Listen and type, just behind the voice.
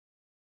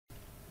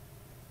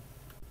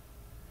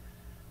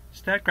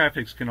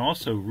Statgraphics can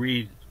also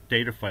read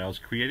data files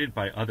created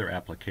by other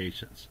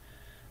applications.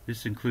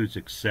 This includes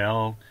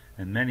Excel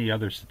and many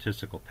other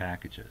statistical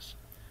packages.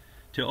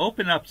 To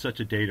open up such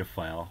a data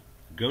file,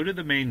 go to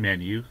the main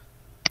menu,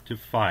 to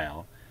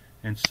File,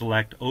 and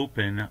select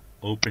Open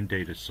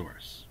Data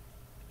Source.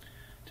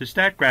 To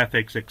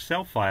Statgraphics,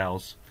 Excel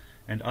files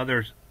and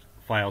other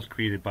files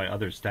created by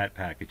other stat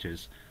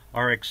packages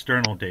are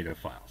external data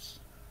files.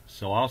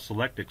 So I'll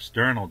select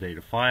External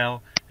Data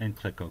File and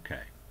click OK.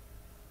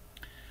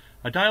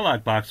 A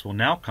dialog box will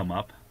now come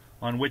up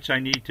on which I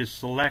need to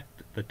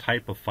select the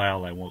type of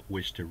file I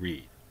wish to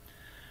read.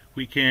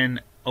 We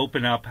can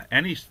open up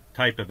any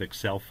type of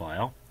Excel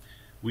file.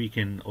 We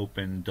can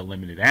open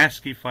delimited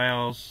ASCII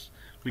files.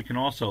 We can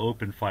also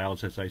open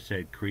files, as I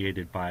said,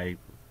 created by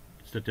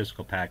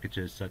statistical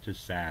packages such as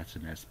SAS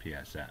and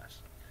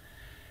SPSS.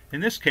 In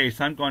this case,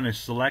 I'm going to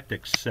select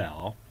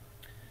Excel,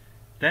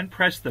 then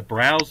press the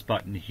Browse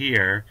button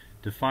here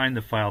to find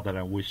the file that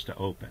I wish to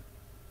open.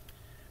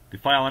 The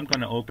file I'm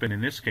going to open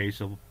in this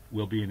case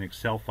will be an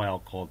Excel file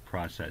called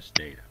Process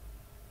Data.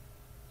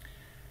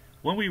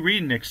 When we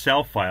read an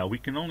Excel file, we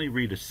can only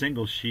read a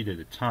single sheet at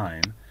a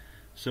time,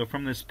 so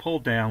from this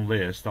pull-down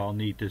list I'll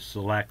need to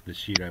select the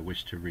sheet I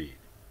wish to read.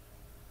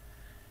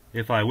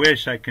 If I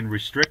wish, I can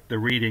restrict the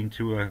reading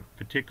to a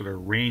particular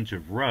range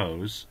of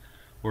rows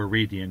or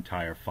read the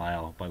entire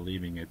file by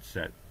leaving it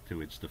set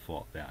to its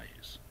default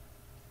values.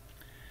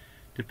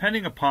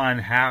 Depending upon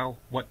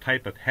what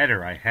type of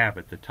header I have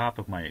at the top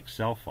of my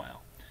Excel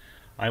file,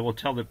 I will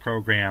tell the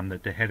program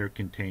that the header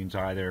contains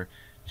either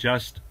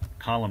just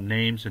column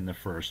names in the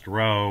first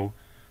row,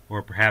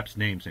 or perhaps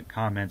names and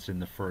comments in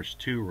the first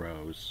 2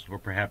 rows, or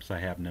perhaps I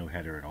have no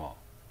header at all.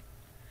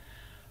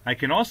 I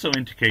can also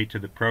indicate to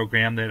the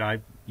program that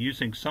I'm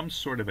using some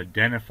sort of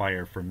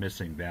identifier for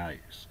missing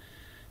values.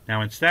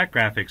 Now in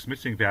Statgraphics,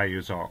 missing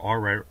values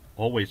are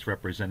always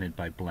represented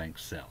by blank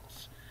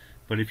cells.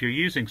 But if you're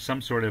using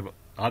some sort of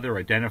other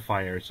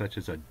identifier, such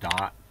as a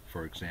dot,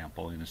 for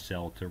example, in a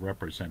cell to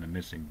represent a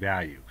missing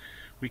value,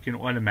 we can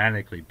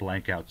automatically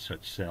blank out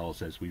such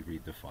cells as we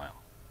read the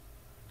file.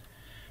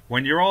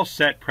 When you're all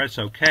set, press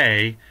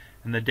OK,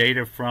 and the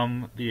data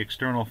from the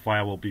external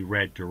file will be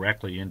read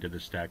directly into the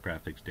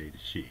Statgraphics data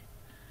sheet.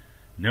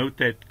 Note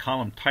that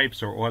column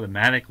types are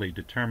automatically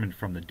determined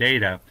from the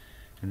data.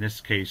 In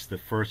this case, the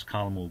first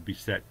column will be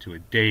set to a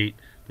date,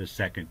 the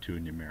second to a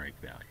numeric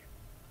value.